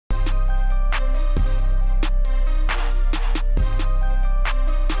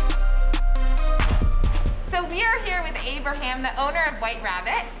Abraham, the owner of White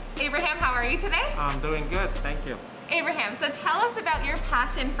Rabbit. Abraham, how are you today? I'm doing good, thank you. Abraham, so tell us about your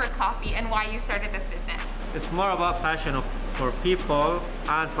passion for coffee and why you started this business. It's more about passion for people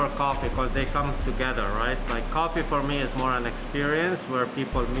and for coffee because they come together, right? Like coffee for me is more an experience where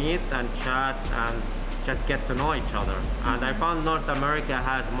people meet and chat and just get to know each other. And I found North America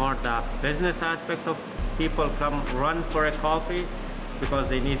has more the business aspect of people come run for a coffee because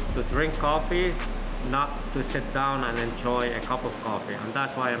they need to drink coffee, not to sit down and enjoy a cup of coffee. And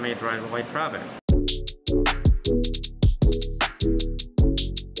that's why I made White Rabbit.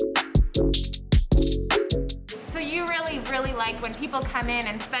 So you really like when people come in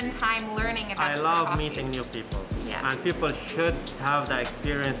and spend time learning about I love meeting new people. Yeah. And people should have the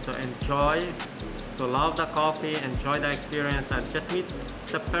experience to enjoy, to love the coffee, enjoy the experience, and just meet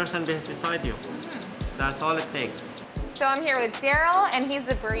the person beside you. That's all it takes. So I'm here with Daryl, and he's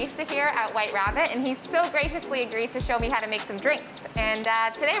the barista here at White Rabbit, and he's so graciously agreed to show me how to make some drinks. And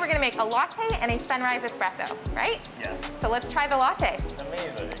today we're gonna make a latte and a sunrise espresso, right? Yes. So let's try the latte.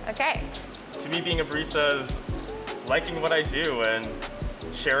 Amazing. Okay. To me, being a barista is liking what I do and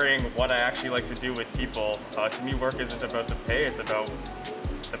sharing what I actually like to do with people. To me, work isn't about the pay, it's about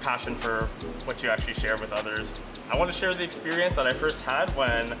the passion for what you actually share with others. I want to share the experience that I first had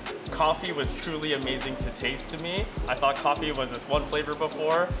when coffee was truly amazing to taste to me. I thought coffee was this one flavor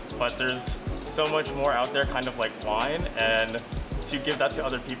before, but there's so much more out there, kind of like wine, and to give that to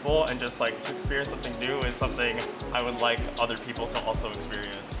other people and just like to experience something new is something I would like other people to also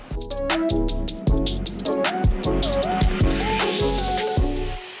experience.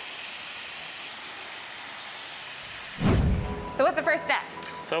 So what's the first step?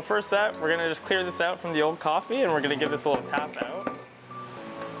 So first step, we're gonna just clear this out from the old coffee and we're gonna give this a little tap out.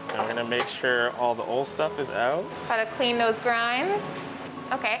 And we're gonna make sure all the old stuff is out. Gotta clean those grinds.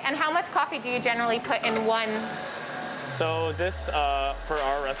 Okay, and how much coffee do you generally put in one? So this, for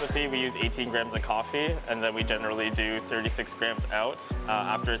our recipe, we use 18 grams of coffee, and then we generally do 36 grams out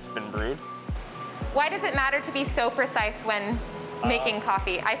after it's been brewed. Why does it matter to be so precise when making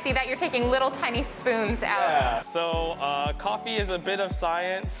coffee? I see that you're taking little tiny spoons out. Yeah, so coffee is a bit of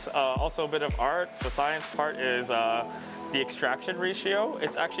science, also a bit of art. The science part is the extraction ratio.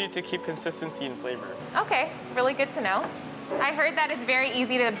 It's actually to keep consistency and flavor. Okay, really good to know. I heard that it's very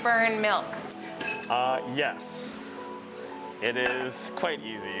easy to burn milk. Yes, it is quite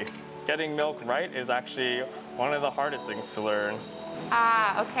easy. Getting milk right is actually one of the hardest things to learn.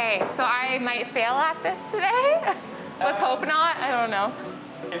 Ah, okay. So I might fail at this today? Let's hope not, I don't know.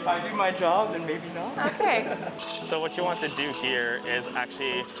 If I do my job, then maybe not. Okay. So what you want to do here is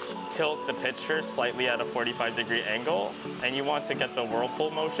actually tilt the pitcher slightly at a 45-degree angle, and you want to get the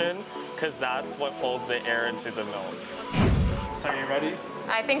whirlpool motion, because that's what pulls the air into the milk. So are you ready?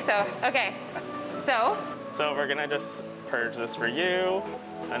 I think so, okay. So we're gonna just purge this for you,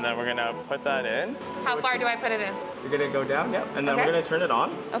 and then we're gonna put that in. how far do I put it in? You're gonna go down, yep, and then Okay. we're gonna turn it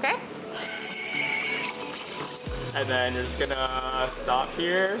on. Okay. And then you're just gonna stop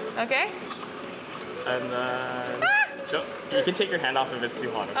here, Okay. and then you can take your hand off if it's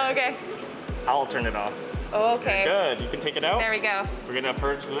too hot. Okay. I'll turn it off. Okay. Good, you can take it out. There we go. We're gonna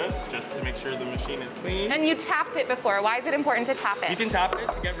purge this just to make sure the machine is clean. And you tapped it before. Why is it important to tap You it? can tap it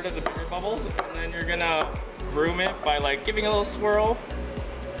to get rid of the bigger bubbles, and then you're gonna groom it by like giving a little swirl.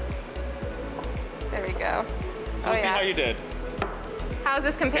 There we go. So see how you did. How is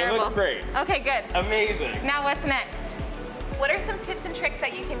this comparable? It looks great. Okay, good. Amazing. Now what's next? What are some tips and tricks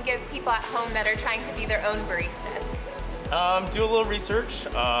that you can give people at home that are trying to be their own baristas? Do a little research.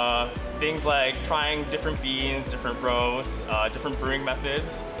 Things like trying different beans, different roasts, different brewing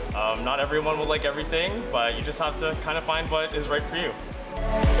methods. Not everyone will like everything, but you just have to kind of find what is right for you.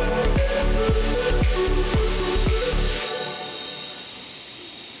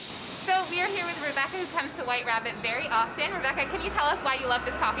 So we are here with Rebecca, who comes to White Rabbit very often. Rebecca, can you tell us why you love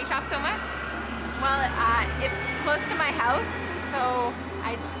this coffee shop so much? Well, it's close to my house, so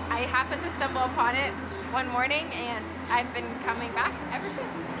I happened to stumble upon it one morning, and I've been coming back ever since.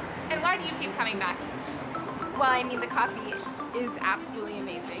 And why do you keep coming back? Well, I mean, the coffee is absolutely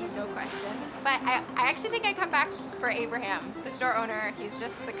amazing, no question. But I actually think I come back for Abraham, the store owner. He's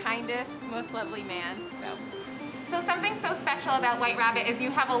just the kindest, most lovely man, So something so special about White Rabbit is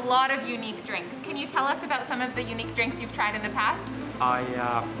you have a lot of unique drinks. Can you tell us about some of the unique drinks you've tried in the past?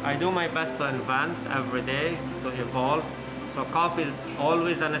 I do my best to invent every day, to evolve. So coffee is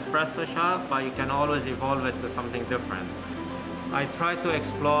always an espresso shop, but you can always evolve it to something different. I try to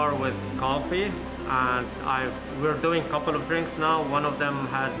explore with coffee, and we're doing a couple of drinks now. One of them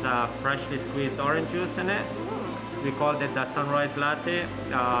has freshly squeezed orange juice in it. We called it the sunrise latte.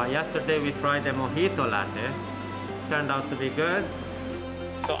 Yesterday we tried a mojito latte. turned out to be good.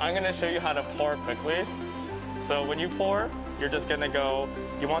 So I'm gonna show you how to pour quickly. So when you pour, you're just gonna go,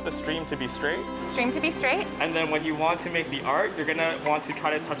 you want the stream to be straight. Stream to be straight? And then when you want to make the art, you're gonna want to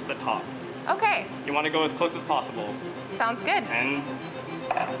try to touch the top. Okay. You wanna go as close as possible. Sounds good. And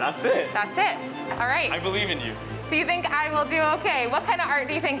that's it. That's it. All right. I believe in you. Do you think I will do okay? What kind of art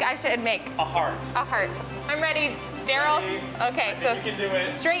do you think I should make? A heart. A heart. I'm ready. Daryl? Ready? Okay, so you can do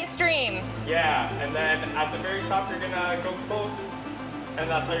it. straight stream. Yeah, and then at the very top, you're gonna go close, and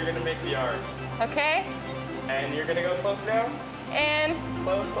that's how you're gonna make the art. Okay. And you're gonna go close now. And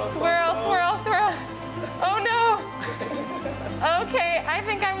Close, close, swirl, close, swirl, close. swirl. Oh no. Okay, I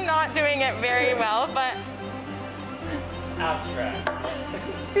think I'm not doing it very well, but Abstract.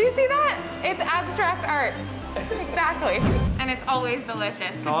 do you see that? It's abstract art. Exactly. And it's always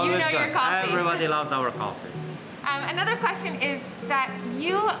delicious. It's 'Cause always you know good. your coffee. Everybody loves our coffee. Another question is that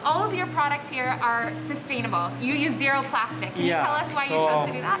all of your products here are sustainable. You use zero plastic. Can you tell us why you chose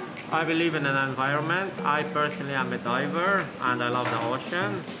to do that? I believe in an environment. I personally am a diver and I love the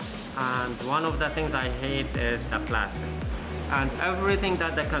ocean. And one of the things I hate is the plastic. And everything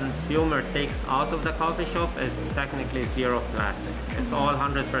that the consumer takes out of the coffee shop is technically zero plastic. It's all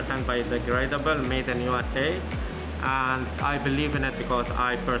 100% biodegradable, made in USA. And I believe in it because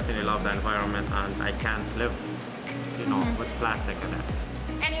I personally love the environment and I can't live, with plastic in it.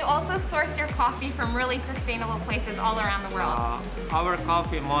 And you also source your coffee from really sustainable places all around the world. Our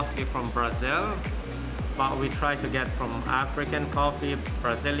coffee mostly from Brazil, but we try to get from African coffee,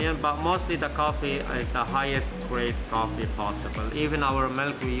 Brazilian, but mostly the coffee is the highest grade coffee possible. Even our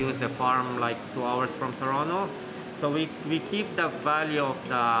milk, we use a farm like 2 hours from Toronto. So we keep the value of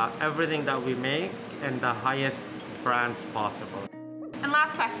everything that we make in the highest brands possible. And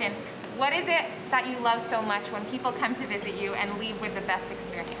last question, what is it that you love so much when people come to visit you and leave with the best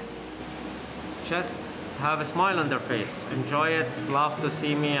experience? Just have a smile on their face. Enjoy it, love to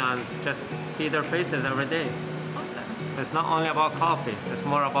see me, and just see their faces every day. Awesome. It's not only about coffee, it's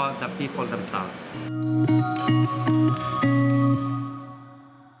more about the people themselves.